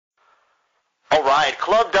right,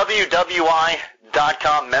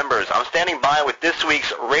 ClubWWI.com members. I'm standing by with this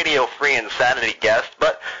week's Radio Free Insanity guest,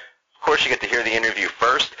 but of course you get to hear the interview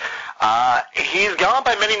first. He's gone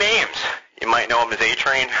by many names. You might know him as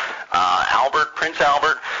A-Train, Albert, Prince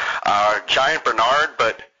Albert, Giant Bernard,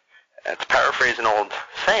 but to paraphrase an old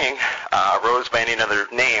saying, Rose by any other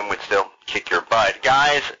name would still kick your butt.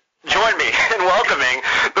 Guys, join me in welcoming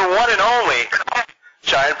the one and only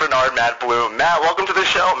Giant Bernard, Matt Bloom. Matt, welcome to the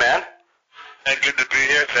show, man. Hey, good to be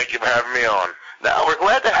here. Thank you for having me on. No, we're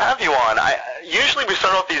glad to have you on. Usually we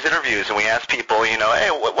start off these interviews and we ask people,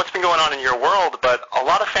 hey, what's been going on in your world? But a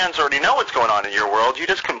lot of fans already know what's going on in your world. You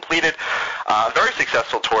just completed a very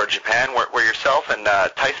successful tour of Japan where yourself and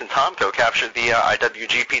Tyson Tomko captured the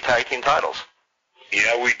IWGP Tag Team titles.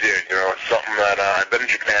 Yeah, we did. It's something that I've been in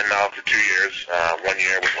Japan now for 2 years. 1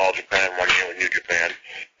 year with All Japan, 1 year with New Japan.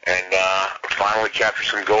 And finally captured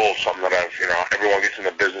some goals, something that everyone gets in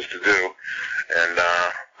the business to do. And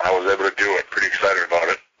I was able to do it. Pretty excited about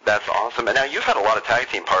it. That's awesome. And now you've had a lot of tag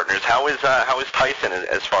team partners. How is Tyson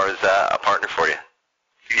as far as a partner for you?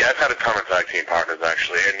 Yeah, I've had a ton of tag team partners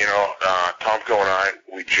actually. And Tomko and I,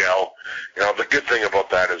 we gel. The good thing about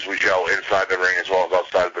that is we gel inside the ring as well as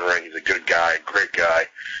outside the ring. He's a good guy, great guy,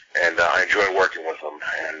 and I enjoy working with him.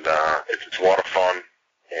 And it's a lot of fun.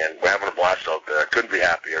 And we're having a blast out there. I couldn't be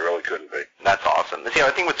happier. I really couldn't be. That's awesome. I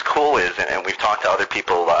think what's cool is, and we've talked to other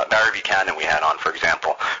people, Barry Buchanan we had on, for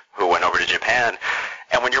example, who went over to Japan.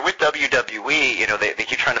 And when you're with WWE, they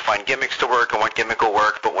keep trying to find gimmicks to work and what gimmick will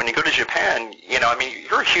work. But when you go to Japan,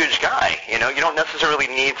 you're a huge guy. You don't necessarily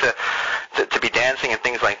need to be dancing and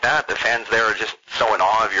things like that. The fans there are just so in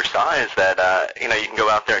awe of your size that, you can go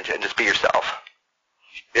out there and just be yourself.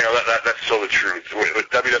 That's so the truth. With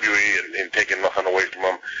WWE and taking nothing away from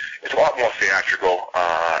them, it's a lot more theatrical.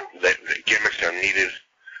 The gimmicks are needed.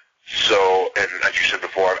 So, and as you said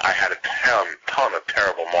before, I had a ton of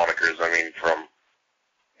terrible monikers. From,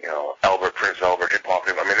 Albert, Prince Albert, Hip Hop.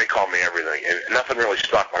 They called me everything. And nothing really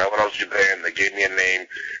stuck. When I was in Japan, they gave me a name.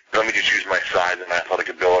 Let me just use my size and athletic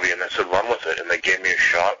ability, and they said run with it. And they gave me a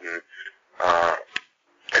shot, and I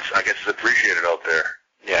guess it's appreciated out there.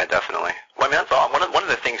 Yeah, definitely. Well, that's all. One of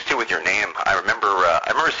the things too with your name, I remember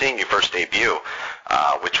seeing you first debut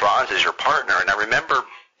with Droz as your partner, and I remember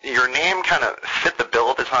your name kind of fit the bill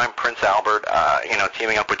at the time. Prince Albert,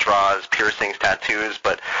 teaming up with Droz, piercings, tattoos.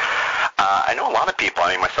 But I know a lot of people,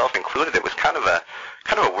 myself included, it was kind of a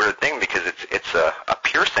weird thing because it's a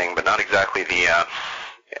piercing, but not exactly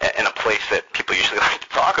in a place that people usually like to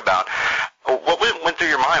talk about. What went through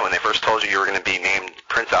your mind when they first told you were going to be named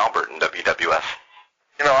Prince Albert in WWF?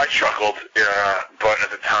 I chuckled, but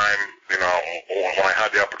at the time, when I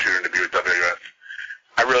had the opportunity to be with WWF,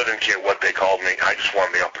 I really didn't care what they called me. I just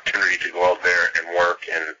wanted the opportunity to go out there and work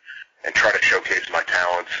and try to showcase my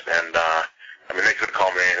talents. And, they could have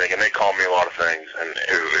called me anything, and they called me a lot of things, and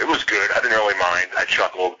it was good. I didn't really mind. I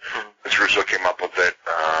chuckled. Vince Russo came up with it.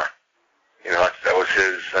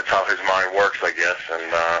 That's how his mind works, I guess.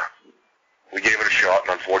 And we gave it a shot,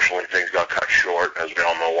 and unfortunately things got cut short, as we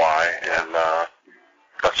all know why. And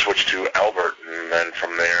got switched to Albert, and then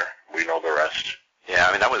from there, we know the rest. Yeah,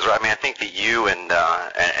 I think that you and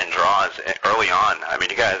Droz early on,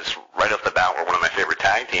 you guys right off the bat were one of my favorite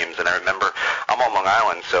tag teams, and I remember I'm on Long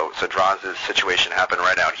Island, so Droz's situation happened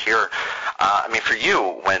right out here. For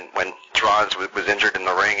you, when Droz was injured in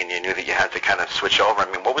the ring and you knew that you had to kind of switch over,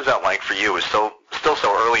 what was that like for you? It was still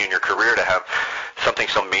so early in your career to have something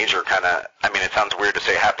so major kind of, it sounds weird to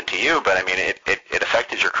say it happened to you, but it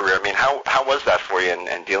affected your career. How was that for you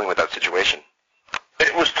and dealing with that situation?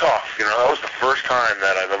 It was tough. That was the first time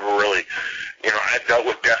that I've ever really, I'd dealt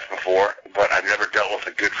with death before, but I've never dealt with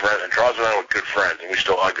a good friend. And Droz and I were good friends, and we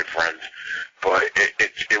still are good friends. But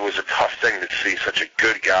it was a tough thing to see such a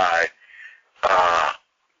good guy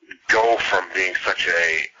go from being such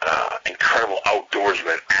a incredible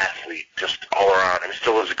outdoorsman, athlete, just all around. He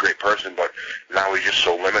still is a great person, but now he's just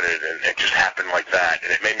so limited, and it just happened like that.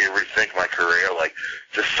 And it made me rethink my career, like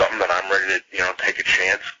just something that I'm ready to, take a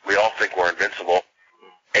chance. We all think we're invincible.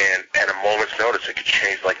 And at a moment's notice, it could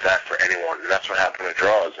change like that for anyone, and that's what happened to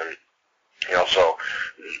Droz. And so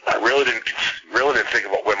I really didn't think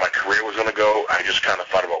about where my career was going to go. I just kind of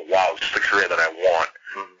thought about, wow, this is the career that I want.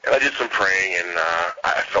 And I did some praying, and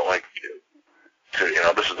I felt like,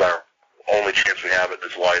 this is our only chance we have at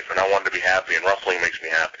this life, and I wanted to be happy, and wrestling makes me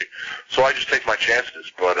happy. So I just take my chances.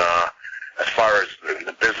 But as far as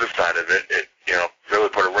the business side of it, really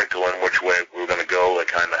put a wrinkle in which way we were going to go. They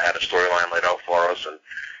kind of had a storyline laid out for us, and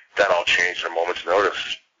that all changed at a moment's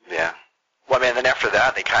notice. Yeah. Well, then after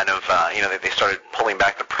that, they kind of, they started pulling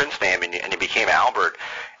back the Prince name, and you became Albert.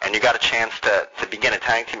 and you got a chance to begin a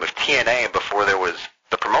tag team of TNA before there was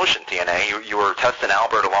the promotion TNA. You were Test and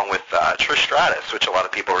Albert along with Trish Stratus, which a lot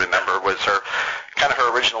of people remember was her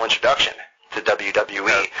original introduction to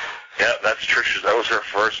WWE. Yeah, that's Trish's. That was her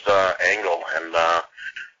first angle, and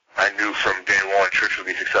I knew from day one Trish would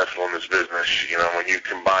be successful in this business. You know, when you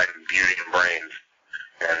combine beauty and brains,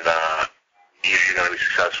 and you're going to be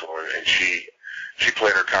successful. And she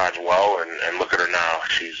played her cards well, and look at her now.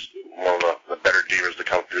 She's one of the better divas to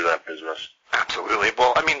come through that business. Absolutely.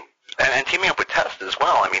 Well, I mean, and teaming up with Test as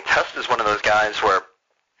well. I mean, Test is one of those guys where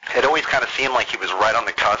it always kind of seemed like he was right on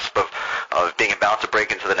the cusp of being about to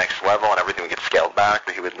break into the next level, and everything would get scaled back,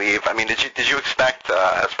 or he would leave. I mean, did you expect,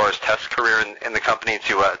 as far as Test's career in the company,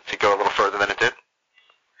 to go a little further than it did?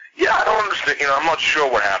 Yeah, I don't understand. You know, I'm not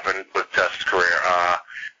sure what happened with Test's career.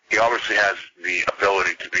 He obviously has the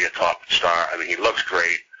ability to be a top star. I mean, he looks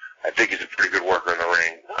great. I think he's a pretty good worker in the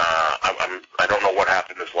ring. I don't know what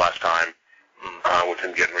happened this last time with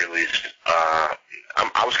him getting released.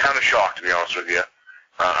 I was kind of shocked, to be honest with you.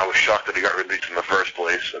 I was shocked that he got released in the first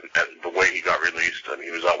place, and the way he got released. I mean,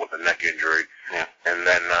 he was out with a neck injury, and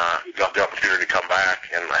then he got the opportunity to come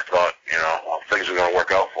back, and I thought, you know, well, things are going to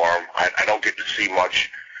work out for him. I don't get to see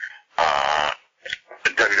much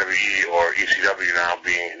WWE or ECW now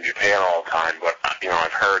being in Japan all the time, but, you know,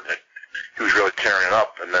 I've heard that he was really tearing it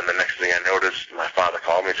up, and then the next thing I noticed, my father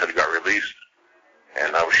called me and said he got released,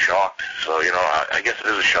 and I was shocked. So, you know, I guess it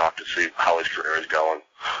is a shock to see how his career is going.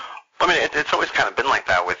 I mean, it's always kind of been like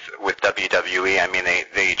that with WWE. I mean,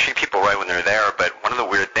 they treat people right when they're there, but one of the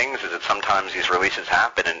weird things is that sometimes these releases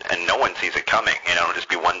happen and no one sees it coming. You know, it'll just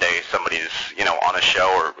be one day somebody's, you know, on a show,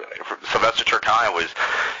 or Sylvester Terkay was,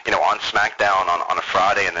 you know, on SmackDown on a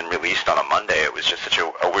Friday and then released on a Monday. It was just such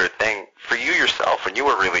a weird thing. For you yourself, when you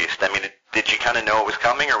were released, I mean, did you kind of know it was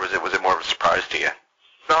coming, or was it more of a surprise to you?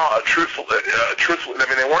 No, truthfully, I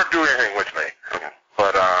mean, they weren't doing anything with me. Okay.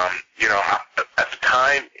 But, you know, at the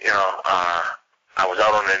time, you know, I was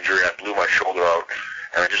out on an injury. I blew my shoulder out,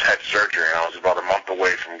 and I just had surgery, and I was about a month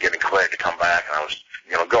away from getting cleared to come back, and I was,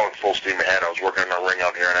 you know, going full steam ahead. I was working in a ring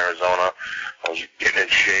out here in Arizona. I was getting in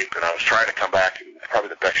shape, and I was trying to come back in probably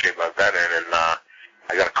the best shape I've been in, and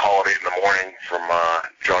I got a call at 8 in the morning from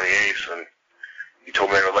Johnny Ace, and he told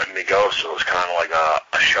me they were letting me go, so it was kind of like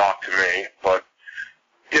a shock to me. But,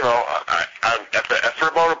 you know, for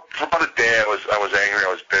about a day, I was angry,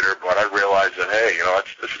 I was bitter, but I realized that, hey, you know,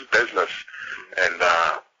 this is business, and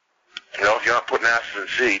you know, if you're not putting asses in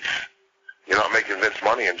seats, you're not making Vince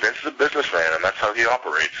money, and Vince is a businessman, and that's how he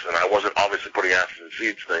operates. And I wasn't obviously putting asses in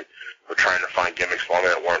seats. They were trying to find gimmicks for me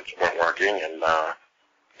that weren't working, and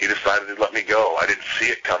he decided to let me go. I didn't see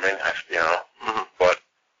it coming, you know, but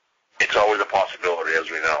it's always a possibility, as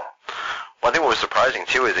we know. Well, I think what was surprising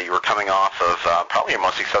too is that you were coming off of probably your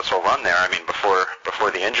most successful run there. I mean, before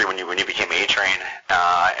the injury, when you became A-Train,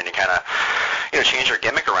 and you kind of, you know, changed your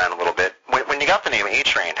gimmick around a little bit. When you got the name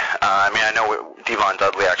A-Train, I mean, I know Devon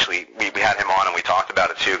Dudley actually, we had him on and we talked about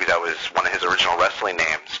it too, because that was one of his original wrestling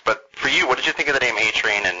names. But for you, what did you think of the name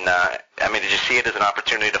A-Train? And I mean, did you see it as an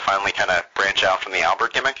opportunity to finally kind of branch out from the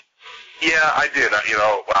Albert gimmick? Yeah, I did. You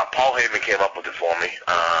know, Paul Heyman came up with it for me.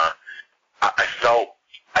 I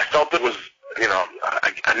felt it was, you know,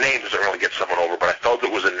 a name doesn't really get someone over, but I felt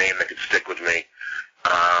it was a name that could stick with me.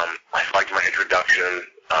 I liked my introduction,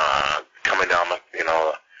 coming down the, you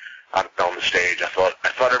know, on the stage. I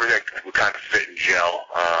thought everything would kind of fit and gel.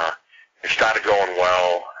 It started going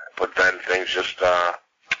well, but then things just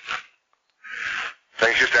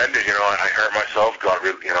ended. You know, I hurt myself,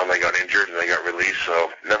 you know, they got injured and they got released,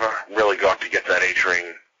 so never really got to get that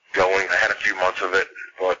A-Train going. I had a few months of it,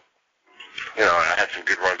 but, you know, I had some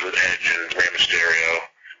good runs with Edge and Rey Mysterio,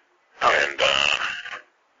 and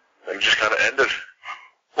it just kind of ended.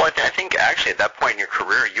 Well, I think actually at that point in your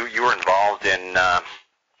career, you were involved in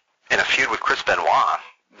a feud with Chris Benoit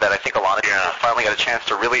that I think a lot of people finally got a chance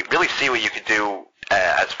to really see what you could do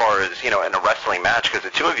as far as, you know, in a wrestling match, because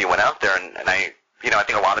the two of you went out there, and I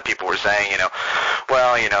think a lot of people were saying, you know,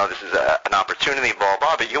 well, you know, this is an opportunity, blah,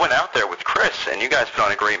 blah, but you went out there with Chris, and you guys put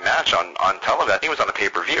on a great match on television. I think it was on the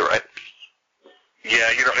pay-per-view, right?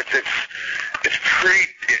 Yeah, you know, it's pretty.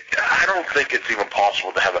 I don't think it's even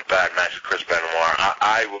possible to have a bad match with Chris Benoit.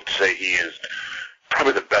 I would say he is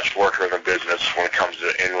probably the best worker in the business when it comes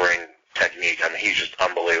to in-ring technique. I mean, he's just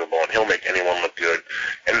unbelievable, and he'll make anyone look good.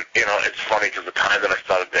 And, you know, it's funny because the time that I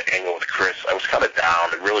started to angle with Chris, I was kind of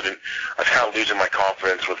down and really didn't. I was kind of losing my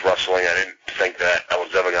confidence with wrestling. I didn't think that I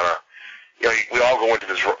was ever gonna. You know, we all go into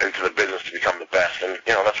the business to become the best, and,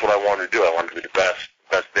 you know, that's what I wanted to do. I wanted to be the best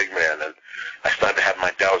big man, and I started to have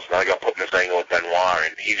my doubts, and I got put in this angle with Benoit,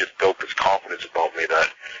 and he just built this confidence about me that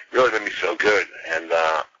really made me feel good. And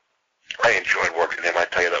I enjoyed working him. I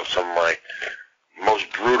tell you, that was some of my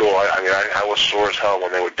most brutal. I was sore as hell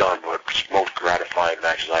when they were done, but most gratifying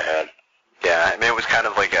matches I had. Yeah, I mean, it was kind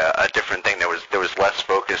of like a different thing. There was less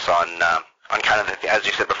focus on kind of, as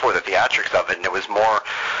you said before, the theatrics of it, and it was more,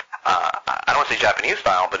 I don't want to say Japanese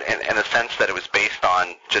style, but in the sense that it was based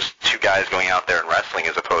on just two guys going out there and wrestling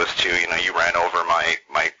as opposed to, you ran over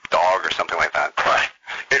my dog or something like that. Right.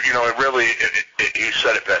 It really, you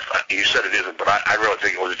said it best. You said it isn't, but I really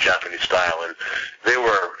think it was a Japanese style. And they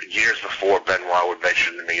were years before Benoit would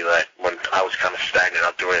mention to me that when I was kind of stagnant,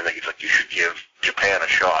 not doing anything, he's like, you should give Japan a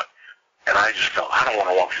shot. And I just felt, I don't want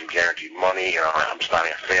to walk some guaranteed money. I'm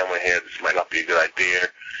starting a family here. This might not be a good idea.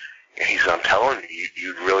 And he said, I'm telling you,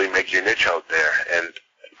 you'd really make your niche out there. And,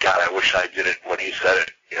 God, I wish I did it when he said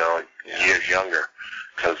it, years younger.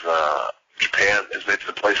 Because Japan, it's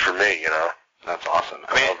the place for me, That's awesome.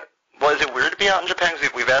 I mean, well, is it weird to be out in Japan?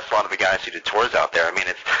 Because we've asked a lot of the guys who did tours out there. I mean,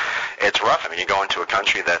 it's rough. I mean, you go into a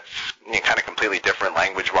country that's kind of completely different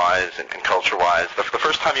language-wise and culture-wise. The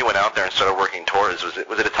first time you went out there and started working tours, was it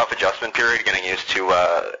a tough adjustment period, getting used to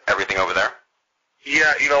everything over there?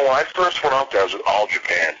 Yeah, when I first went out there, I was with All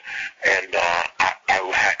Japan, and I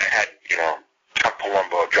had Chuck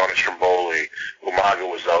Palumbo, Johnny Stromboli, Umaga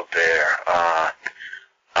was out there,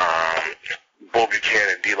 Bull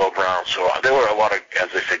Buchanan, D'Lo Brown. So there were a lot of, as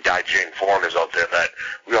they say, Gaijin foreigners out there that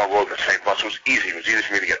we all rode in the same bus. It was easy. It was easy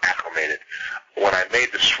for me to get acclimated. When I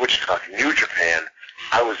made the switch to New Japan,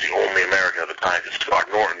 I was the only American at the time because Scott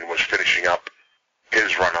Norton was finishing up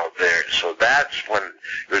his run out there. So that's when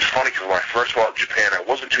it was funny because when I first went to Japan, I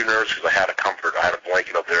wasn't too nervous because I had a comfort. I had a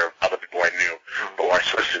blanket up there of other people I knew. But when I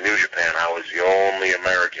switched to New Japan, I was the only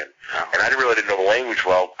American. And I really didn't know the language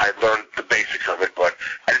well. I learned the basics of it, but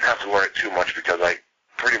I didn't have to learn it too much because I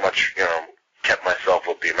pretty much, kept myself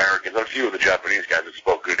with the Americans and a few of the Japanese guys that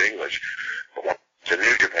spoke good English. But when to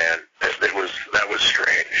New Japan, that was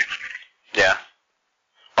strange. Yeah.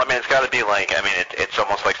 I mean, it's got to be like, it's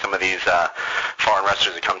almost like some of these foreign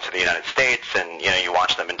wrestlers that come to the United States and, you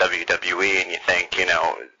watch them in WWE and you think,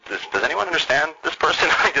 does anyone understand this person?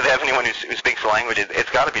 Do they have anyone who speaks the language? It's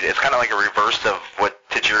got to be, it's kind of like a reverse of what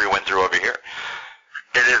Tajiri went through over here.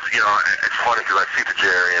 It is, it's funny because I see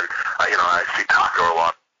Tajiri and, I see Taco a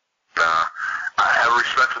lot. I have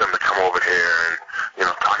respect for them to come over here and,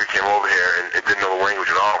 Taco came over here and didn't know the language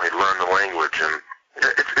at all. He learned the language and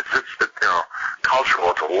it's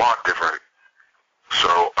cultural. It's a lot different. So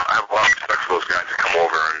I have a lot of respect for those guys that come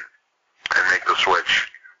over and make the switch.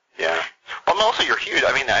 Yeah. Well, and also you're huge.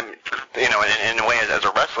 I mean, in a way, as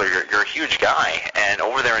a wrestler, you're a huge guy. And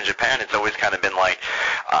over there in Japan, it's always kind of been like,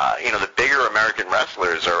 the bigger American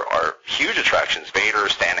wrestlers are huge attractions. Vader,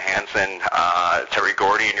 Stan Hansen, Terry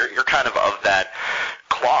Gordy, and you're kind of that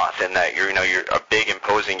cloth in that you're a big,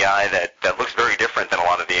 imposing guy that looks very different than a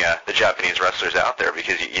lot of the Japanese wrestlers out there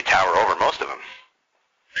because you tower over most of them.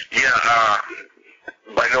 Yeah.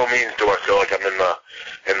 By no means do I feel like I'm in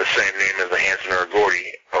the same name as a Hansen or a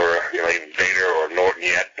Gordy or even Vader or Norton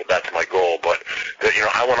yet, but that's my goal. But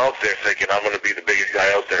I went out there thinking I'm going to be the biggest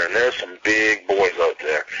guy out there, and there's some big boys out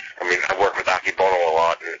there. I mean, I work with Akibono a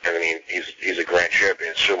lot, and I mean he's a grand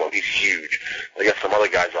champion sumo. He's huge. I got some other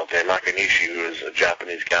guys out there, Nakanishi, who is a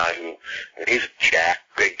Japanese guy he's a jacked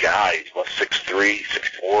big guy. He's about 6'3",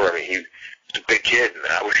 6'4". I mean he's a big kid, and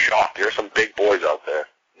I was shocked. There's some big boys out there.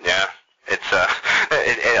 Yeah. It's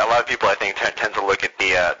a lot of people I think tend to look at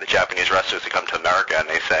the Japanese wrestlers that come to America and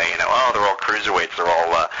they say they're all cruiserweights, they're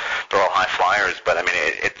all high flyers, but I mean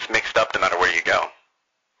it's mixed up no matter where you go.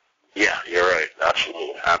 Yeah, you're right.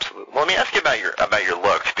 Absolutely. Absolutely. Well, let me ask you about your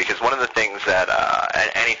look, because one of the things that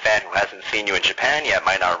any fan who hasn't seen you in Japan yet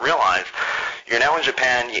might not realize, you're now in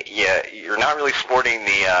Japan. You're not really sporting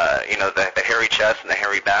the hairy chest and the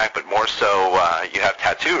hairy back, but more so you have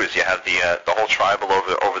tattoos. You have the whole tribal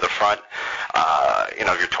over the front,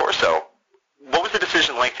 of your torso. What was the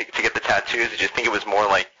decision like to get the tattoos? Did you think it was more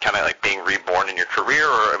like kind of like being reborn in your career,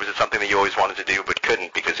 or was it something that you always wanted to do but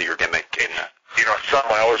couldn't because of your gimmick? It's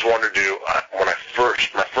something I always wanted to do. When my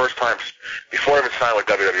first time, before I even signed with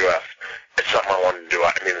WWF, it's something I wanted to do.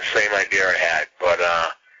 I mean, the same idea I had, but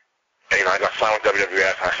I got signed with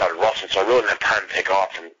WWF and I started wrestling, so I really didn't have time to take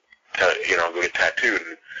off and go get tattooed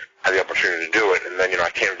and had the opportunity to do it. And then I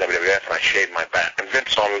came to WWF and I shaved my back. And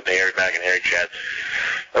Vince saw me with the hairy back and hairy chest.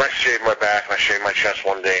 And I shaved my back and I shaved my chest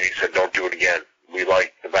one day, and he said, "Don't do it again. We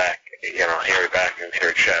like the back, hairy back and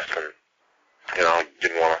hairy chest." And I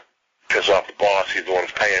didn't want to piss off the boss. He's the one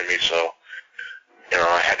who's paying me, so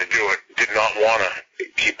I had to do it. Did not want to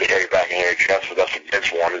keep the hairy back and hairy chest, but that's what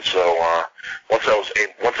Vince wanted. So once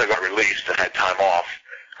I got released and had time off,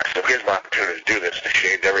 I said, here's my opportunity to do this. I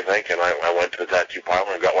shaved everything, and I went to the tattoo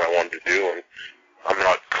parlor and got what I wanted to do, and I'm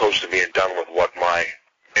not close to being done with what my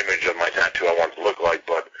image of my tattoo I want to look like,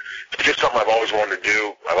 but it's just something I've always wanted to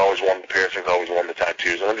do. I've always wanted the piercings, always wanted the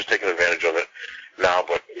tattoos, and I'm just taking advantage of it now.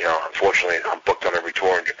 But unfortunately, I'm booked on every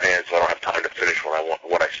tour in Japan, so I don't have time to finish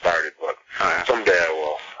what I started. But someday I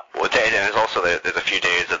will. Well, and there's also there's a few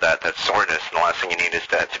days of that soreness, and the last thing you need is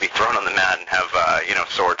to be thrown on the mat and have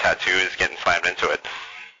sore tattoos getting slammed into it.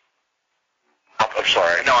 I'm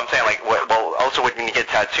sorry. No, I'm saying also when you get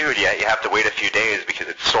tattooed, you have to wait a few days because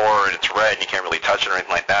it's sore and it's red and you can't really touch it or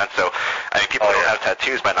anything like that. So I mean, people who don't have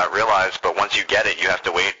tattoos might not realize, but once you get it, you have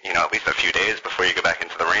to wait at least a few days before you go back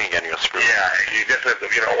into the ring again. You'll screw. Yeah, you definitely.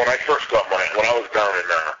 When I first got when I was down in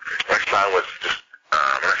when I signed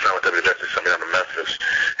with WWE, they sent me down to Memphis,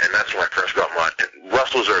 and that's when I first got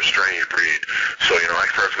wrestlers are a strange breed. So I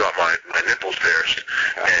first got my nipples pierced,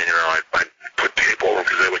 and I put tape over them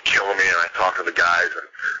because they would kill me, and I talked to the guys, and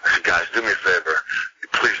I said, guys, do me a favor,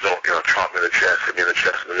 please don't chop me in the chest, hit me in the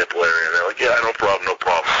chest and the nipple area, and they're like, yeah, no problem.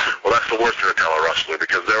 Well, that's the worst thing to tell a wrestler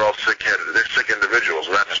because they're all they're sick individuals,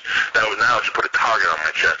 and that was now I just put a target on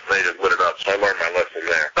my chest, and they just lit it up, so I learned my lesson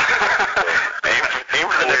there. Aim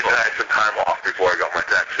for the nipple. I had some time off before I got my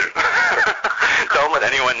tattoo. Don't let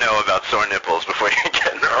anyone know about sore nipples before you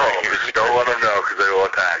get in the ring. Don't let them know because they will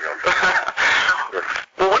attack them.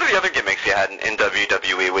 Well, one of the other gimmicks you had in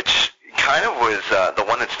WWE, which kind of was the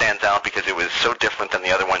one that stands out because it was so different than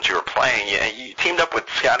the other ones you were playing. You teamed up with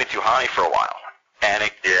Scotty Tuhani for a while, and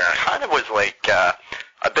it kind of was like a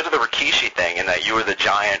bit of the Rikishi thing in that you were the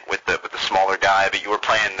giant with the smaller guy, but you were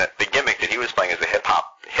playing the gimmick that he was playing as a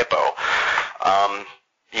hippo.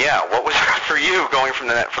 What was that for you going from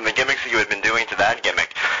the gimmicks that you had been doing to that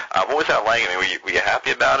gimmick? What was that like? I mean, were you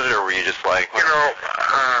happy about it, or were you just like, when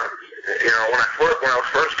I was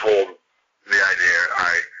first told the idea,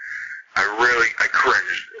 I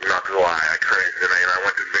cringed, not gonna lie, I cringed, and I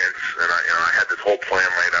went to Vince, and I had this whole plan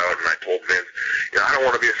laid out, and I told Vince, I don't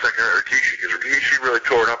want to be a second Rikishi, because Rikishi really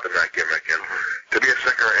tore it up in that gimmick, and to be a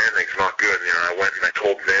second or anything's not good. I went and I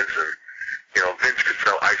told Vince, and Vince could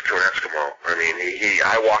sell ice to an Eskimo. I mean,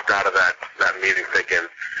 I walked out of that meeting thinking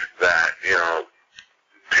that,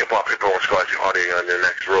 people and Scotty Tuhani on their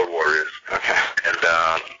next Road Warriors. Okay. And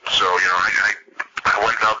so, I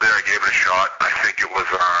went out there, I gave it a shot. I think it was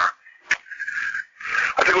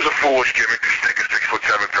a foolish gimmick to stick a 6'7",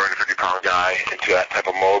 350-pound guy into that type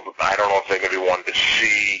of mode. I don't know if they maybe wanted to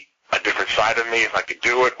see a different side of me if I could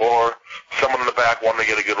do it, or someone in the back wanted to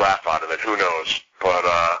get a good laugh out of it. Who knows? But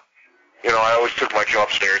I always took my job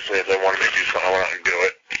seriously. If they wanted me to do something, I went out and do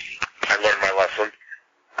it. I learned my lesson.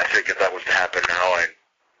 I think if that was to happen now, I'd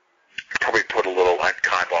probably I'd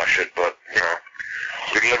kibosh it, but,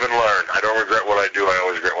 you live and learn. I don't regret what I do. I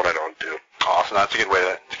always regret what I don't do. Awesome. That's a good way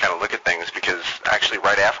to kind of look at things, because actually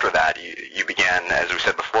right after that, you began, as we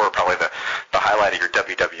said before, probably the highlight of your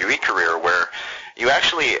WWE career, where you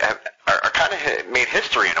actually are kind of made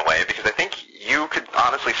history in a way, because I think you could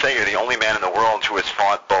honestly say you're the only man in the world who has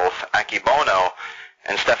fought both Akebono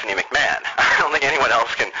and Stephanie McMahon. I don't think anyone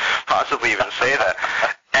else can possibly even say that.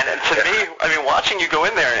 And to me, I mean, watching you go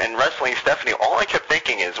in there and wrestling Stephanie, all I kept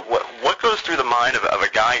thinking is, what goes through the mind of a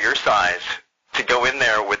guy your size to go in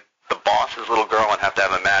there with the boss's little girl and have to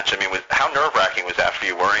have a match? I mean, how nerve-wracking was that for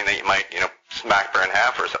you, worrying that you might, smack her in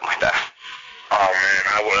half or something like that? Oh man,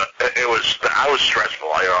 I was stressful.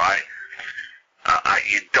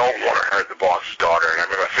 You don't want to hurt the boss's daughter. And I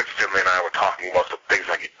remember Fit Finlay and I were talking about some things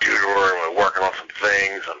I could do to her, and we were working on some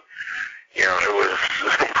things, and it was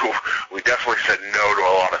we definitely said no to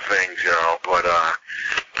a lot of things, but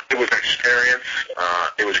it was an experience.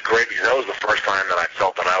 It was great because that was the first time that I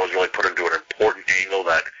felt that I was really put into an important angle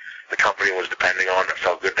that the company was depending on. It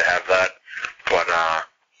felt good to have that, but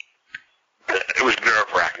it was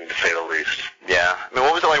nerve-wracking to say the least. Yeah. I mean,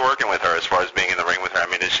 what was it like working with her as far as being in the ring with her? I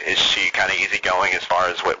mean, is she kind of easygoing as far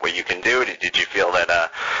as what you can do? Did you feel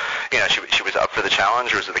that, she was up for the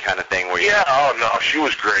challenge, or was it the kind of thing where you... Yeah, oh, no, she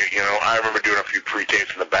was great. I remember doing a few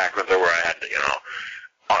pre-tapes in the back with her where I had to,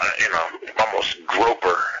 almost grope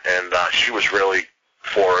her, and she was really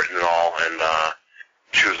for it and all, and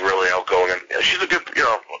she was really outgoing. And she's a good,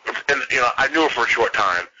 I knew her for a short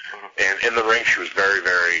time, and in the ring she was very,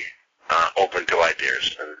 very open to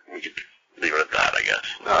ideas, and we could leave it at that, I guess.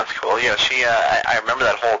 No, that's cool. Yeah, she. I remember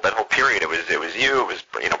that whole period. It was you. It was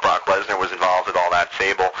Brock Lesnar was involved with all that,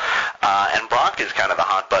 Sable, and Brock is kind of the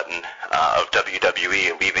hot button of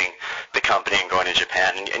WWE, leaving the company and going to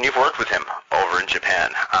Japan. And you've worked with him over in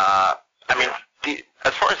Japan. I mean,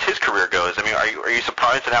 as far as his career goes, I mean, are you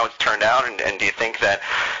surprised at how it's turned out? And do you think that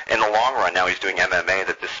in the long run, now he's doing MMA,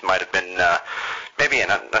 that this might have been maybe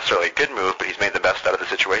not necessarily a good move, but he's made the best out of the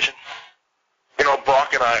situation? You know,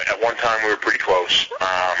 Brock and I, at one time, we were pretty close.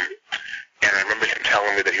 And I remember him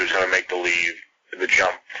telling me that he was going to make the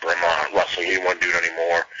jump from wrestling. He didn't want to do it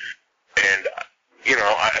anymore. And, you know,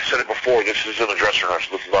 I said it before, this isn't a dress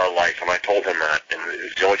rehearsal, this is our life, and I told him that, and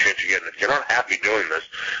it's the only chance you get, and if you're not happy doing this,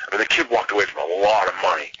 I mean, the kid walked away from a lot of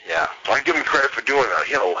money. Yeah. So I give him credit for doing that.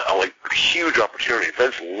 He had a huge opportunity.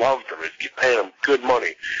 Vince loved him. He paid him good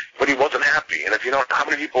money, but he wasn't happy. And if you know, how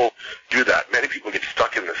many people do that? Many people get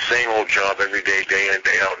stuck in the same old job every day, day in and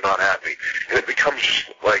day out, not happy. And it becomes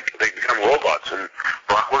just like they become robots, and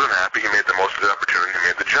Brock wasn't happy. He made the most of the opportunity. He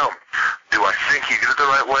made the jump. Do I think he did it the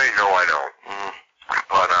right way? No, I don't.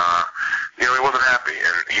 But, you know, he wasn't happy,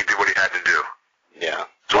 and he did what he had to do. Yeah.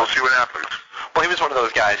 So we'll see what happens. Well, he was one of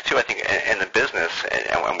those guys, too, I think, in the business,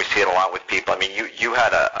 and we see it a lot with people. I mean, you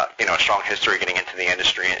had a strong history getting into the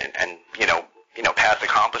industry and past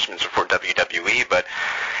accomplishments before WWE, but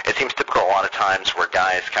it seems typical a lot of times where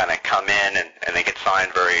guys kind of come in and they get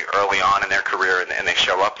signed very early on in their career and they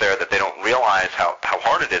show up there that they don't realize how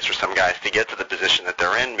hard it is for some guys to get to the position that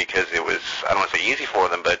they're in because it was, I don't want to say easy for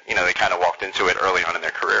them, but, you know, they kind of walked into it early on in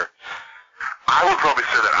their career. I would probably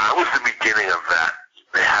say that I was the beginning of that,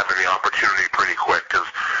 having the opportunity pretty quick, because,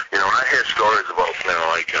 you know, when I hear stories about, you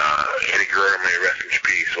know, like Eddie Guerrero, may rest in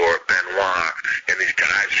peace, or Benoit, and these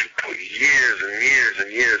guys who put years and years and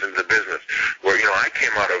years into the business, where, you know, I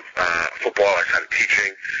came out of football, I started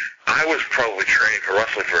teaching. I was probably training for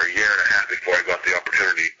wrestling for a year and a half before I got the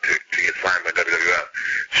opportunity to get signed by WWF.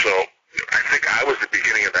 So I think I was the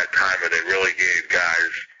beginning of that time where they really gave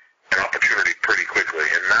guys an opportunity pretty quickly.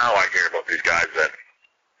 And now I hear about these guys that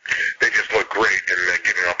they just look great and they're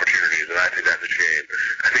giving opportunities, and I think that's a shame.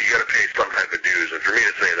 I think you got to pay some type of dues, and for me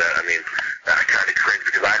to say that, I mean, I kind of cringe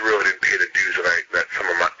because I really didn't pay the dues that some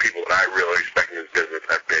of my people that I really respect in this business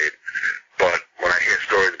have paid. But when I hear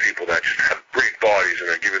stories of people that just have great bodies and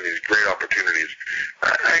are given these great opportunities,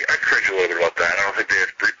 I cringe a little bit about that. I don't think they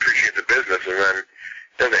appreciate the business, and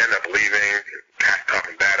then they end up leaving,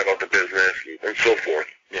 talking bad about the business, and so forth.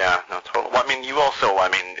 Yeah, no, totally. Well, I mean, you also,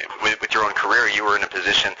 with your own career, you were in a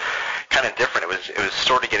position kind of different. It was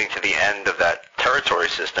sort of getting to the end of that territory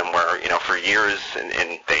system where, you know, for years in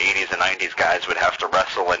the 80s and 90s, guys would have to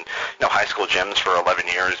wrestle in, you know, high school gyms for 11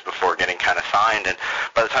 years before getting kind of signed. And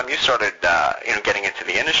by the time you started, getting into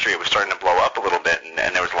the industry, it was starting to blow up a little bit,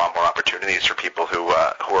 and there was a lot more opportunities for people who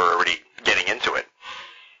were already getting into it.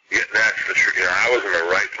 Yeah, that's the truth. You know, I was in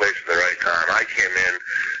the right place at the right time. I came in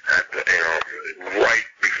at the, right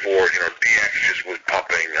before, DX just was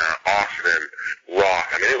popping, Austin,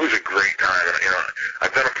 Rock. I mean, it was a great time. And,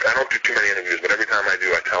 I don't do too many interviews, but every time I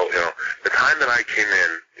do, I tell, the time that I came in,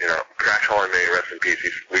 Crash Holland May, rest in peace,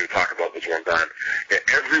 we talked about this one time. Yeah,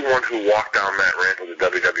 everyone who walked down that ramp was a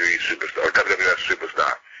WWE superstar, or WWF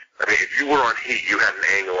superstar. I mean, if you were on Heat, you had an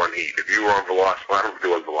angle on Heat. If you were on Velocity, well, I don't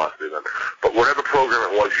think it was Velocity then, but whatever program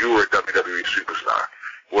it was, you were a WWE superstar.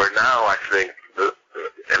 Where now I think,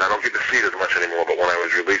 and I don't get to see it as much anymore, but when I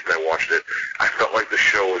was released and I watched it, I felt like the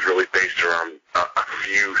show was really based around a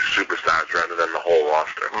few superstars rather than the whole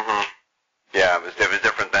roster. Mm-hmm. Yeah, it was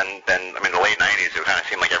different than the late 90s. It kind of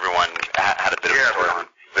seemed like everyone had a bit of a storyline.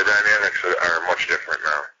 The dynamics are much different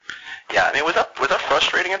now. Yeah, I mean, was that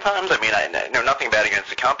frustrating at times? I mean, I know nothing bad against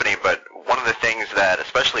the company, but one of the things that,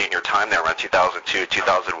 especially in your time there around 2002,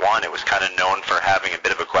 2001, it was kind of known for having a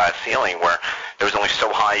bit of a glass ceiling where there was only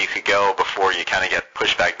so high you could go before you kind of get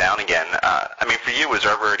pushed back down again. I mean, for you, was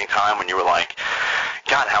there ever any time when you were like,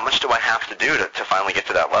 God, how much do I have to do to finally get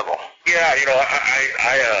to that level? Yeah,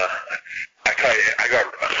 I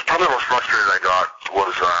got probably the most frustrated I got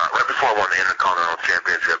was right before I won the Intercontinental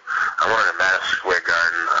Championship. I won at Madison Square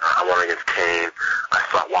Garden. I won against Kane. I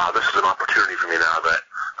thought, wow, this is an opportunity for me now that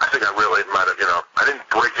I think I really might have, I didn't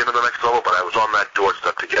break into the next level, but I was on that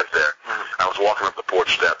doorstep to get there. Mm-hmm. I was walking up the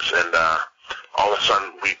porch steps, and all of a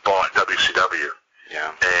sudden we bought WCW. Yeah.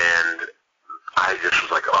 And I just was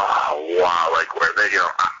like, oh, wow, like where they,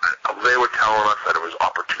 they were telling us that it was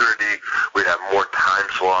opportunity. We'd have more time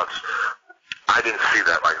slots. I didn't see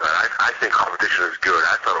that like that. I think competition is good.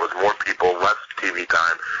 I thought it was more people, less TV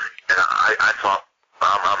time, and I thought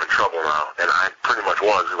I'm in trouble now, and I pretty much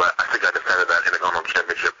was. I think I defended that Intercontinental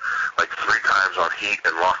Championship like 3 times on Heat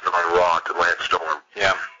and lost it on Raw to Lance Storm.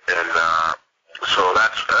 Yeah. And so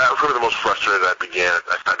that was really the most frustrated I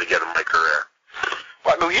started to get in my career.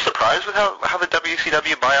 Well, I mean, were you surprised with how the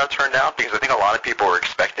WCW buyout turned out? Because I think a lot of people were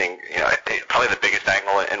expecting, probably the biggest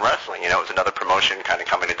angle in wrestling. It was another promotion kind of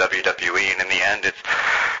coming to WWE, and in the end, it's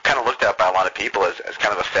kind of looked at by a lot of people as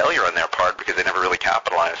kind of a failure on their part because they never really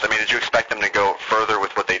capitalized. I mean, did you expect them to go further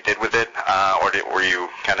with what they did with it, or were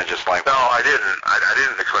you kind of just like... No, I didn't. I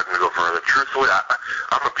didn't expect them to go further. Truthfully,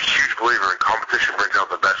 I'm a huge believer in competition brings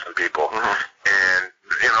out the best in people. Mm-hmm. And,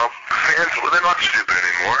 you know, fans, they're not stupid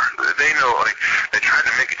anymore. They know, like, they tried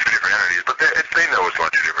to make it two different entities, but they know it's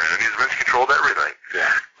not two different entities. Vince controlled everything.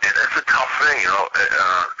 Yeah. And that's a tough thing, you know.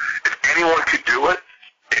 If anyone could do it,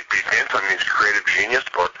 it'd be Vince. I mean, he's a creative genius,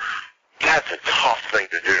 but that's a tough thing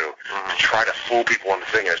to do, to try to fool people into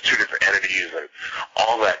thinking it's two different entities and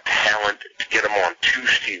all that talent to get them on two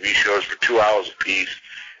TV shows for 2 hours apiece.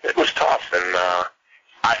 It was tough, and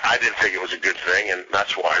I didn't think it was a good thing, and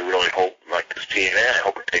that's why I really hope, like this TNA, I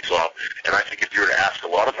hope it takes off. And I think if you were to ask a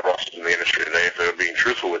lot of the wrestlers in the industry today, if they were being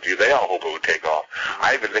truthful with you, they all hope it would take off.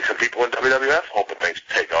 I even think some people in WWF hope that things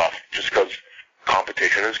take off, just because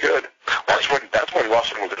competition is good. That's when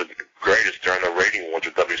wrestling was at the greatest during the rating wars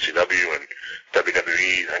with WCW and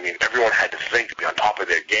WWE. I mean, everyone had to think to be on top of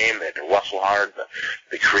their game. They had to wrestle hard.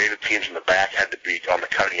 The creative teams in the back had to be on the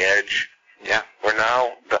cutting edge. Yeah. Where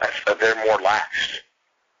now they're more lax.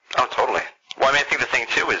 Oh, totally. Well, I mean, I think the thing,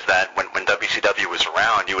 too, is that when WCW was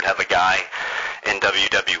around, you would have a guy in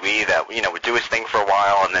WWE that, you know, would do his thing for a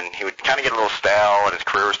while, and then he would kind of get a little stale, and his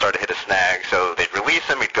career would start to hit a snag. So they'd release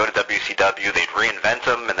him, he'd go to WCW, they'd reinvent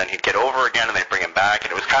him, and then he'd get over again, and they'd bring him back.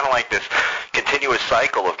 And it was kind of like this continuous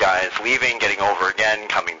cycle of guys leaving, getting over again,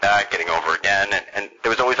 coming back, getting over again. And there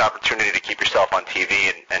was always opportunity to keep yourself on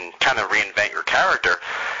TV and kind of reinvent your character.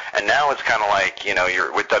 And now it's kind of like, you know,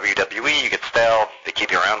 you're with WWE, you get stale, they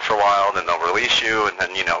keep you around for a while, then they'll release you, and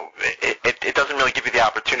then, you know, it doesn't really give you the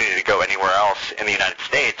opportunity to go anywhere else in the United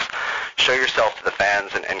States, show yourself to the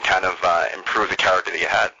fans, and kind of improve the character that you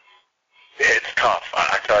had. It's tough.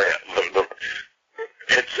 I tell you,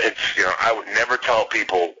 it's you know, I would never tell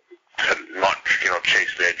people to not, you know,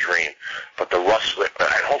 chase their dream. But the wrestling,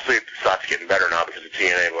 and hopefully it starts getting better now because of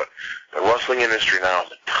TNA, but the wrestling industry now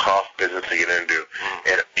is a tough business to get into,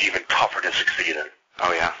 and even tougher to succeed in.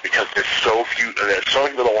 Oh, yeah. Because there's so many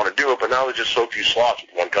people that want to do it, but now there's just so few slots with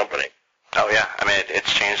one company. Oh, yeah. I mean,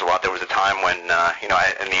 it's changed a lot. There was a time when, you know,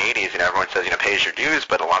 in the 80s, you know, everyone says, you know, pays your dues,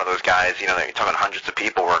 but a lot of those guys, you know, you're talking hundreds of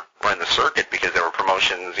people were in the circuit because there were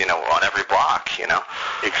promotions, you know, on every block, you know.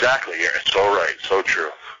 Exactly. Yeah, it's so right. So true.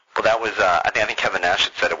 Well, that was, I think Kevin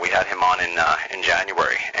Nash had said it. We had him on in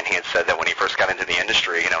January, and he had said that when he first got into the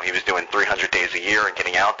industry, you know, he was doing 300 days a year and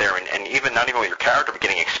getting out there, and even not even with your character, but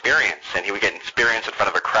getting experience. And he would get experience in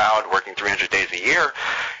front of a crowd working 300 days a year.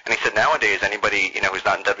 And he said nowadays, anybody, you know, who's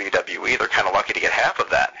not in WWE, they're kind of lucky to get half of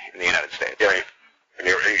that in the United States. Yeah,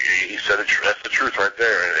 he said it, that's the truth right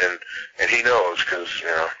there, and he knows because, you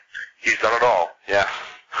know, he's done it all. Yeah.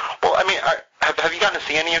 Well, I mean, have you gotten to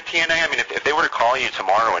see any of TNA? I mean, if they were to call you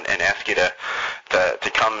tomorrow and ask you to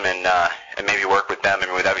come and maybe work with them, I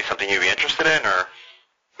mean, would that be something you'd be interested in, or?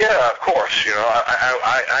 Yeah, of course. You know,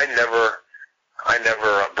 I never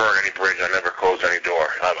burn any bridge. I never close any door.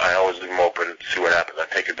 I always leave them open to see what happens. I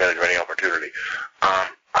take advantage of any opportunity.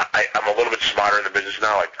 I'm a little bit smarter in the business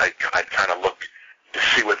now. I kind of look to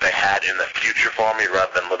see what they had in the future for me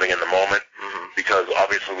rather than living in the moment. Because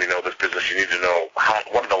obviously we know this business, you need to know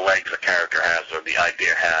what are the legs a character has or the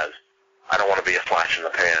idea has. I don't want to be a flash in the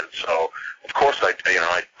pan. So, of course, I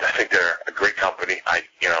think they're a great company.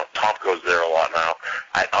 Tom goes there a lot now.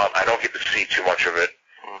 I don't get to see too much of it.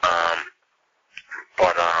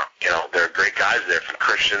 But there are great guys there, from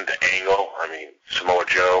Christian to Angle. I mean, Samoa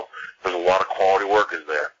Joe. There's a lot of quality workers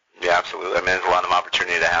there. Yeah, absolutely. I mean, there's a lot of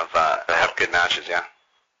opportunity to have good matches, yeah.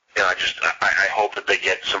 You know, I hope that they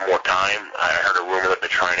get some more time. I heard a rumor that they're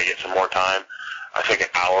trying to get some more time. I think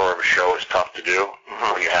an hour of a show is tough to do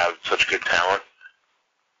when you have such good talent.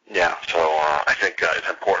 Yeah. So I think it's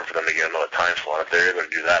important for them to get another time slot. If they're able to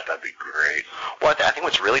do that, that'd be great. Well, I think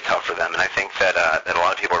what's really tough for them, and I think that a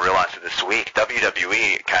lot of people realized it this week,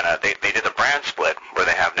 WWE they did the brand split where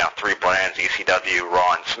they have now 3 brands, ECW,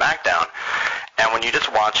 Raw, and SmackDown. And when you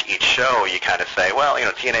just watch each show, you kind of say, well, you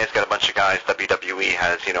know, TNA's got a bunch of guys, WWE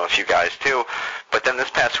has, you know, a few guys too. But then this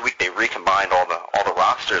past week, they recombined all the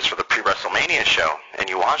rosters for the pre-WrestleMania show, and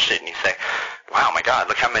you watched it and you say, wow, my God,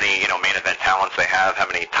 look how many, you know, main event talents they have, how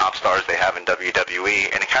many top stars they have in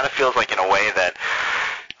WWE, and it kind of feels like in a way that,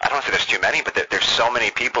 I don't want to say there's too many, but there's so many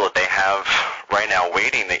people that they have right now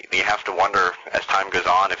waiting that you have to wonder as time goes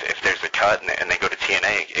on if there's a cut and they go to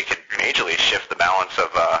TNA, it could majorly shift the balance of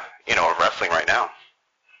wrestling right now.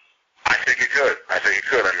 I think it could. I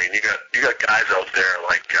mean, you got guys out there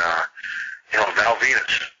like Val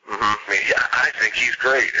Venus. I mean, yeah, I think he's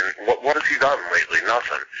great. And what has he done lately?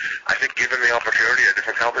 Nothing. I think given the opportunity at a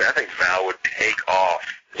different company, I think Val would take off.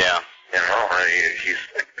 Yeah. You know, he's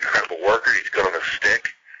an incredible worker. He's good on his stick.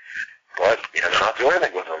 But you know, not do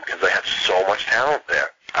anything with him because they have so much talent there.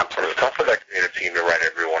 Absolutely. It's tough for that creative team to write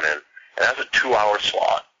everyone in. And that's a 2-hour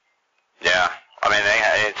slot. Yeah. I mean,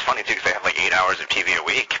 it's funny, too, because they have like 8 hours of TV a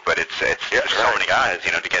week, but it's Yeah, so many guys,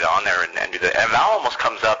 you know, to get on there and do that. And Val almost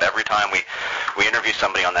comes up every time we interview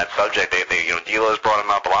somebody on that subject. They you know, D'Lo's brought him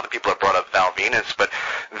up. A lot of people have brought up Val Venus, but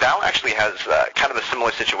Val actually has kind of a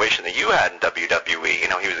similar situation that you had in WWE. You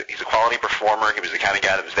know, he's a quality performer. He was the kind of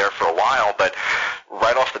guy that was there for a while, but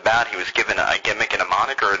right off the bat, he was given a gimmick and a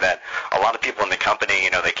moniker that a lot of people in the company, you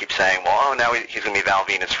know, they keep saying, well, oh, now he's going to be Val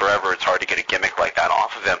Venus forever. It's hard to get a gimmick like that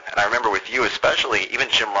off of him. And I remember with you especially, even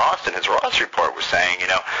Jim Ross in his Ross report was saying, you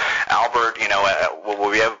know, Albert, you know,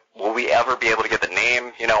 will we ever be able to get the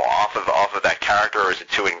name, you know, off of that character, or is it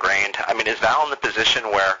too ingrained? I mean, is Val in the position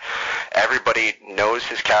where everybody knows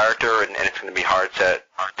his character and it's going to be hard to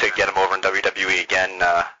get him over in WWE again,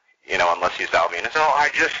 you know, unless he's Val Venus? No,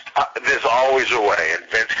 there's always a way, and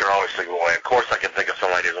Vince can always think of a way. Of course I can think of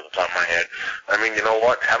some ideas off the top of my head. I mean, you know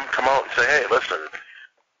what? Have him come out and say, hey, listen,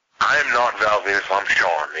 I'm not Val Venus, I'm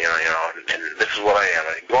Sean, you know, and this is what I am.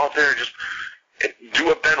 And go out there and just do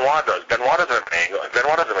what Benoit does. Benoit doesn't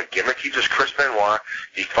have a gimmick. He's just Chris Benoit.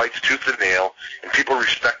 He fights tooth and nail, and people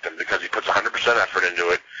respect him because he puts 100% effort into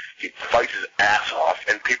it. He fights his ass off,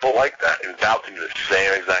 and people like that. And Val can do the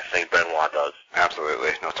same exact thing Benoit does.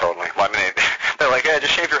 Absolutely. No, totally. Well, I mean, they're like, hey,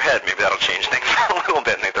 just shave your head. Maybe that'll change things a little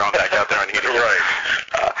bit, and they throw him back out there on heat. Right.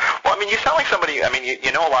 Well, I mean, you sound like somebody, I mean,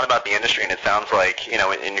 you know a lot about the industry, and it sounds like, you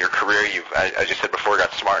know, in your career, you've, as you said before,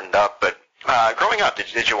 got smartened up. But growing up,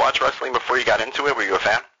 did you watch wrestling before you got into it? Were you a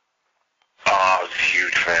fan? I was a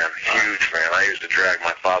huge fan. I used to drag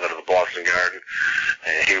my father to the Boston Garden,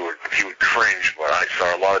 and he would cringe, but I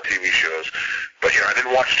saw a lot of TV shows. But, you know, I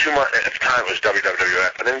didn't watch too much. At the time, it was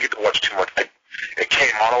WWF. I didn't get to watch too much. It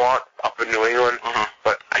came on a lot up in New England,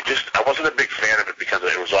 but I wasn't a big fan of it because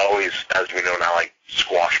it was always, as we know now, like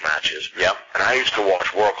squash matches. Yep. And I used to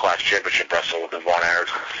watch World-Class Championship Wrestling with the Von Erichs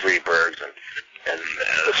and Freebergs and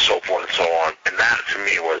so forth and so on. And that, to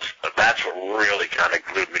me, that's what really kind of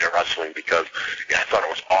glued me to wrestling because I thought it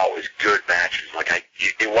was always good matches. Like,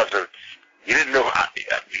 it wasn't, you didn't know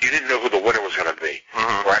who the winner was going to be.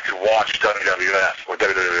 Or I could watch WWF or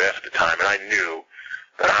WWF at the time, and I knew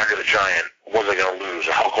that Andre the Giant wasn't going to lose,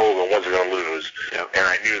 or Hulk Hogan wasn't going to lose. Yep. And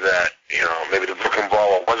I knew that, you know, maybe the Brooklyn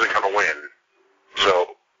Brawler wasn't going to win.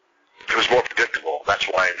 So it was more predictable. That's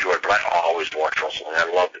why I enjoyed it. But I always watched wrestling.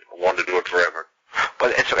 I loved it. I wanted to do it forever.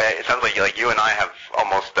 But it sounds like you and I have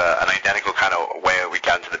almost an identical kind of way we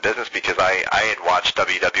got into the business because I had watched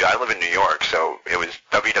WWF. I live in New York, so it was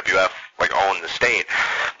WWF like owned the state.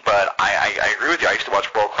 But I agree with you. I used to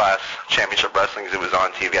watch World Class Championship Wrestling because it was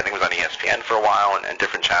on TV. I think it was on ESPN for a while and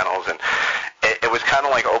different channels. And it was kind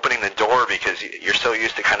of like opening the door because you're so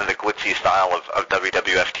used to kind of the glitzy style of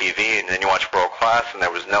WWF TV, and then you watch World Class, and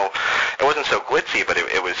it wasn't so glitzy, but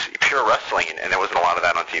it was pure wrestling, and there wasn't a lot of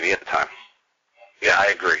that on TV at the time. Yeah,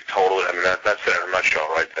 I agree, totally. I mean, that's it in a nutshell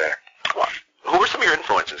right there. Well, who were some of your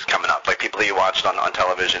influences coming up, like people that you watched on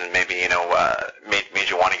television and maybe, you know, made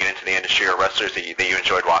you want to get into the industry, or wrestlers that you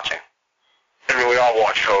enjoyed watching? I mean, we all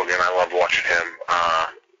watched Hogan. I loved watching him.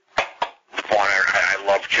 Von Erich, I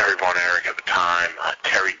loved Kerry Von Erich at the time.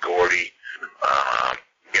 Terry Gordy.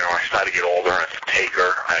 You know, I started to get older. I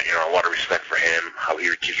Taker. You know, a lot of respect for him, how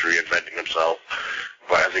he keeps reinventing himself.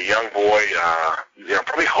 But as a young boy, you know,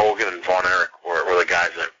 probably Hogan and Von Erich were the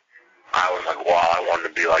guys that I was like, wow, I wanted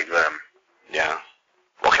to be like them. Yeah.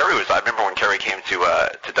 Well, I remember when Kerry came to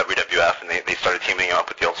WWF and they started teaming up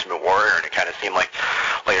with the Ultimate Warrior, and it kind of seemed like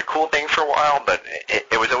a cool thing for a while, but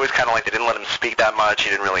it was always kind of like they didn't let him speak that much. He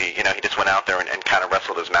didn't really, you know, he just went out there and kind of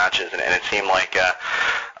wrestled his matches, and it seemed like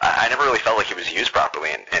I never really felt like he was used properly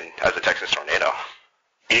as a Texas Tornado.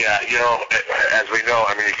 Yeah, you know, as we know,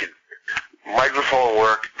 I mean, microphone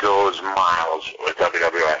work goes miles with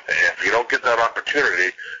WWF. If you don't get that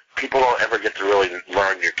opportunity, people don't ever get to really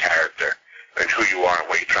learn your character and who you are and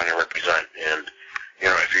what you're trying to represent. And, you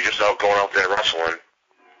know, if you're just going out there wrestling,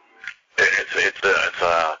 it's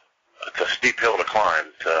a steep hill to climb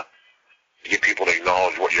to get people to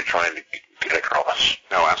acknowledge what you're trying to get across.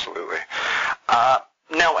 No, absolutely.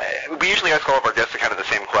 Now, we usually ask all of our guests kind of the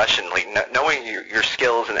same question, like knowing your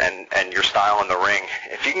skills and your style in the ring,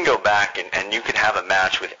 if you can go back and you can have a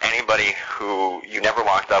match with anybody who you never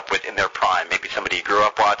locked up with in their prime, maybe somebody you grew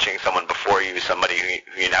up watching, someone before you, somebody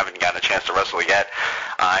who you haven't gotten a chance to wrestle yet,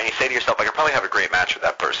 and you say to yourself, I could probably have a great match with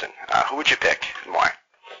that person, who would you pick and why?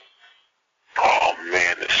 Oh,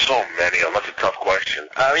 man, there's so many. That's a tough question.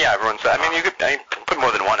 Yeah, everyone's, I mean, you could put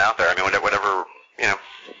more than one out there. I mean, whatever, you know.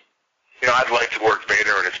 I'd like to work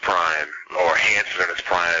Vader in his prime, or Hanson in his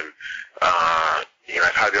prime.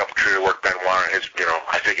 I've had the opportunity to work Benoit in his,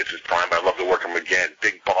 I think it's his prime, but I'd love to work him again.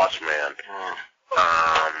 Big boss man.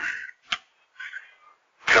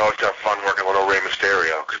 It's always have fun working with Rey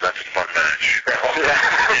Mysterio, because that's a fun match.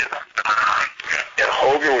 And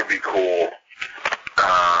Hogan would be cool.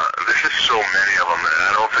 There's just so many of them, and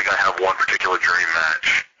I don't think I have one particular dream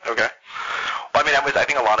match. Okay. Well, I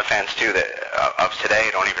think a lot of fans, too, that of today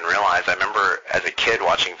don't even realize. I remember as a kid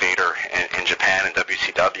watching Vader in Japan and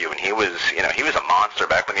WCW, and he was a monster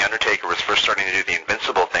back when The Undertaker was first starting to do the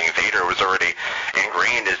Invincible thing. Vader was already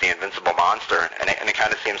ingrained as the Invincible Monster, and it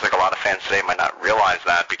kind of seems like a lot of fans today might not realize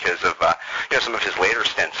that because of some of his later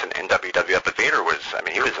stints in WWF. But Vader was,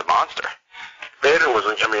 he was a monster. Vader was,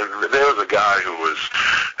 there was a guy who was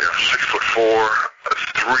 6'4",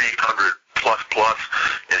 300 plus,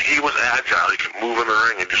 and he was agile. He could move in the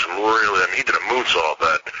ring and do some really, he did a moonsault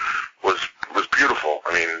that was beautiful.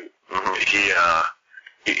 He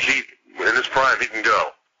in his prime, he can go.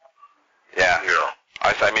 Yeah.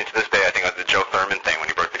 To this day, I think it was the Joe Thurman thing when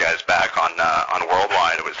he broke the guy's back on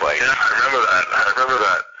Worldwide. It was like. Yeah, I remember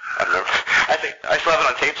that. I think I still have it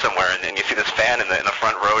on tape somewhere, and you see this fan in the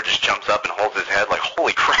front row just jumps up and holds his head like,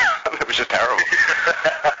 holy crap! It was just terrible.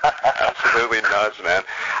 Absolutely nuts, man.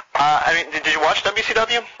 Did you watch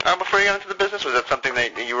WCW before you got into the business? Was that something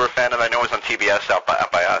that you were a fan of? I know it was on TBS out by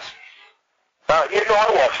us. I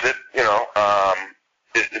watched it.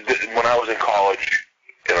 When I was in college,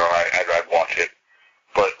 I'd watch it,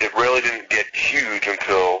 but it really didn't get huge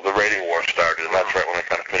until the rating war started, and that's right when I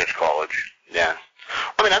kind of finished college. Yeah.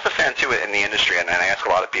 As a fan, too, in the industry, and I ask a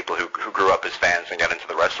lot of people who grew up as fans and got into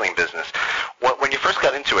the wrestling business, when you first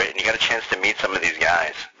got into it and you got a chance to meet some of these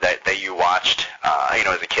guys that you watched,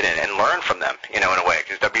 as a kid and learn from them, in a way,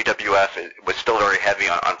 because WWF was still very heavy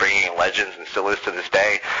on bringing in legends and still is to this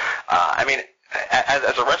day.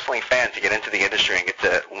 As a wrestling fan, to get into the industry and get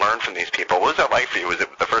to learn from these people, what was that like for you? Was it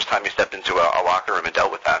the first time you stepped into a locker room and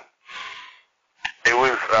dealt with that? It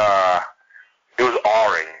was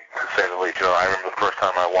awing, to say the least. I remember the first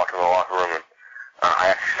time I walked in the locker room and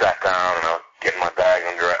I actually sat down and I was getting my bag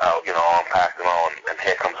all unpacked and all, and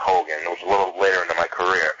here comes Hogan. It was a little later into my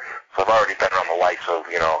career, so I've already been around the likes of,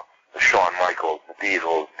 the Shawn Michaels, the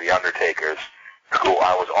Diesels, the Undertakers, who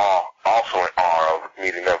I was also in awe of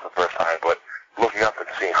meeting them for the first time, but looking up and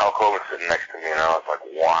seeing Hulk Hogan sitting next to me, and I was like,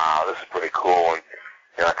 wow, this is pretty cool,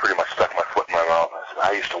 and I pretty much stuck my foot in my mouth. I said,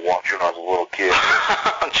 I used to watch you when I was a little kid.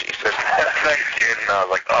 Oh, Jesus. Nice kid, and I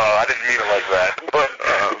was like, oh, I didn't mean it like that, but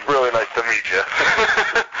it's really nice to meet you.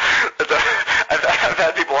 I've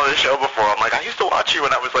had people on the show before. I'm like, I used to watch you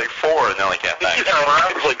when I was like 4, and they're like, yeah, thanks. Yeah, when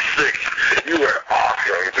I was like 6, you were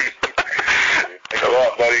awesome. Thanks a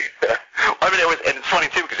lot, buddy. And it's funny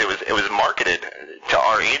too because it was marketed to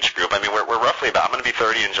our age group. We're roughly I'm going to be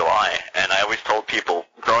 30 in July, and I always told people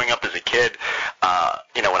growing up as a kid,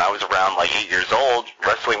 when I was around like 8 years old,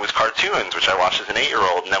 wrestling was cartoons, which I watched as an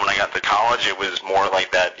 8-year-old, and then when I got to college, it was more like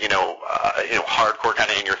that, hardcore kind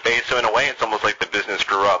of in your face. So in a way, it's almost like the business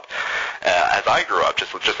grew up as I grew up,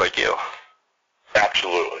 just like you.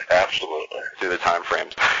 Absolutely. Through the time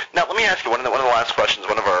frames. Now, let me ask you one of the last questions.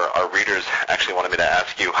 One of our readers actually wanted me to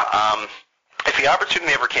ask you. If the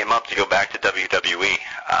opportunity ever came up to go back to WWE,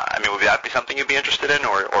 would that be something you'd be interested in,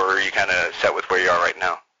 or are you kind of set with where you are right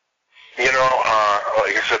now?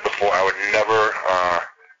 Like I said before, I would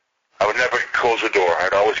never close the door.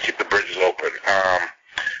 I'd always keep the bridges open.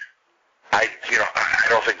 I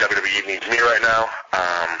don't think WWE needs me right now.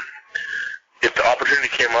 If the opportunity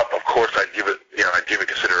came up, of course I'd give it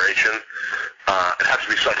consideration. It has to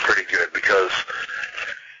be something pretty good because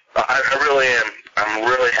I really am. I'm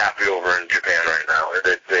really happy over in Japan right now.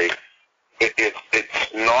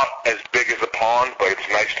 It's not as big as a pond, but it's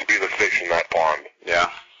nice to be the fish in that pond. Yeah.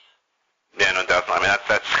 Yeah, no, definitely.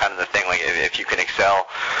 That's kind of the thing. Like, if you can excel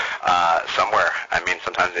somewhere,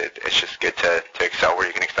 sometimes it's just good to excel where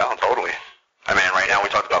you can excel. Totally. Right now we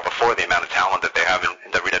talked about before the amount of talent that they have in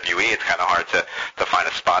WWE. It's kind of hard to find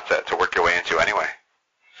a spot to work your way into anyway.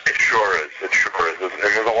 It sure is. And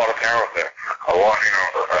there's a lot of talent there. A lot,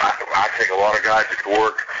 I think a lot of guys that could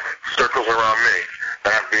work circles around me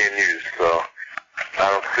that aren't being used. So I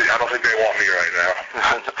don't think they want me right now.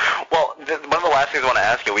 Well, one of the last things I want to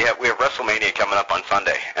ask you, we have WrestleMania coming up on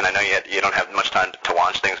Sunday, and I know you don't have much time to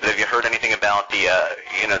watch things, but have you heard anything about the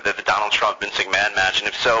Donald Trump Vince McMahon match? And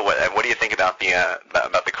if so, what do you think about the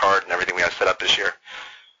card and everything we have set up this year?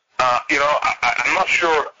 I'm not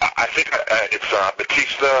sure. I think it's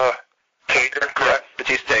Batista Taker, correct?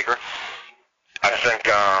 Batista Taker. I think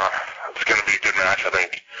it's going to be a good match. I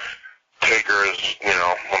think Taker is,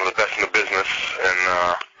 one of the best in the business,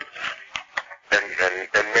 and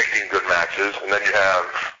and making good matches. And then you have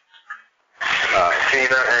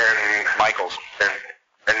Cena and Michaels.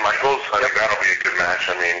 And Michaels. I think that'll be a good match.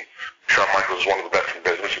 I mean, Shawn Michaels is one of the best in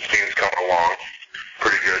business. And Cena's coming along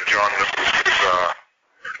pretty good. John knows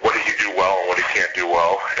what he can do well and what he can't do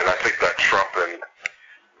well. And I think that Trump and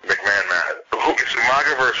McMahon match. Who is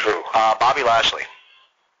Umaga versus who? Bobby Lashley.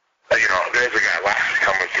 You know, there's a guy, Lashley,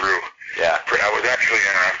 coming through. Yeah. I was actually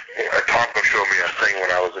Tonko showed me a thing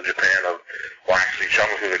when I was in Japan of Lashley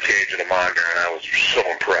jumping through the cage in a monitor, and I was so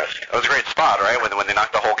impressed. It was a great spot, right? When they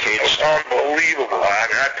knocked the whole cage. It was unbelievable. I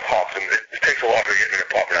mean, I popped, and it takes a while to get me to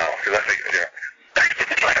pop now, because I think,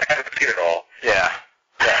 I haven't seen it all. Yeah.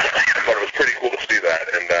 But it was pretty cool to see that,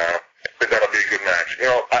 and I think that'll be a good match. You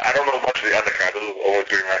know, I don't know much of the undercard. Those are the only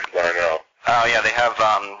 3 matches that I know. Oh, yeah, they have,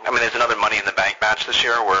 there's another Money in the Bank match this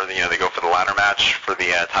year where, they go for the ladder match for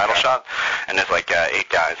the title shot, and there's like 8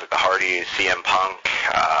 guys, like the Hardys, CM Punk,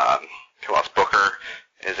 who else, Booker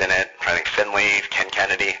is in it, I think Finlay, Ken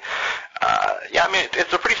Kennedy.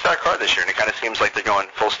 It's a pretty stacked card this year, and it kind of seems like they're going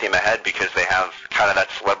full steam ahead because they have kind of that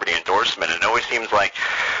celebrity endorsement. And it always seems like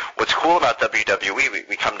what's cool about WWE,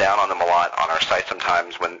 we come down on them a lot on our site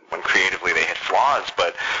sometimes when creatively they hit flaws,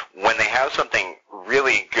 but when they have something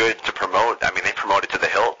really good to promote, I mean, they promote it to the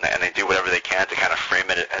hilt, and they do whatever they can to kind of frame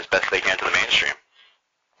it as best they can to the mainstream.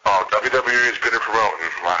 Oh, WWE is good at promoting.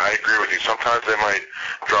 I agree with you. Sometimes they might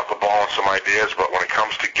drop the ball on some ideas, but when it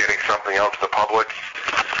comes to getting something out to the public,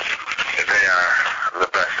 they are the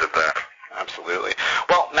best at that. Absolutely.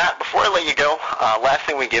 Well, Matt, before I let you go, last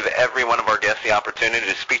thing, we give every one of our guests the opportunity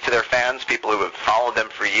to speak to their fans, people who have followed them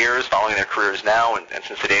for years, following their careers now, and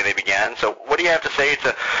since the day they began. So what do you have to say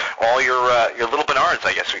to all your little Bernards,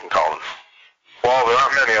 I guess we can call them? Well, there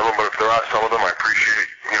aren't many of them, but if there are some of them, I appreciate,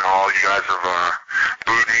 all you guys have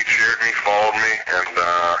booed me, cheered me, followed me, and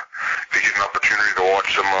if you get an opportunity to watch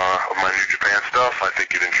some of my New Japan stuff, I think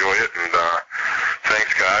you'd enjoy it, and thanks,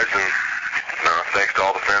 guys, and thanks to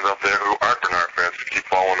all the fans out there who aren't Bernard fans to keep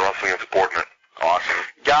following wrestling and supporting it. Awesome.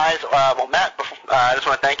 Guys, Matt, I just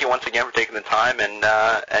want to thank you once again for taking the time, and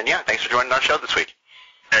thanks for joining our show this week.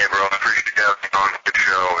 Hey, bro, I appreciate you having me on.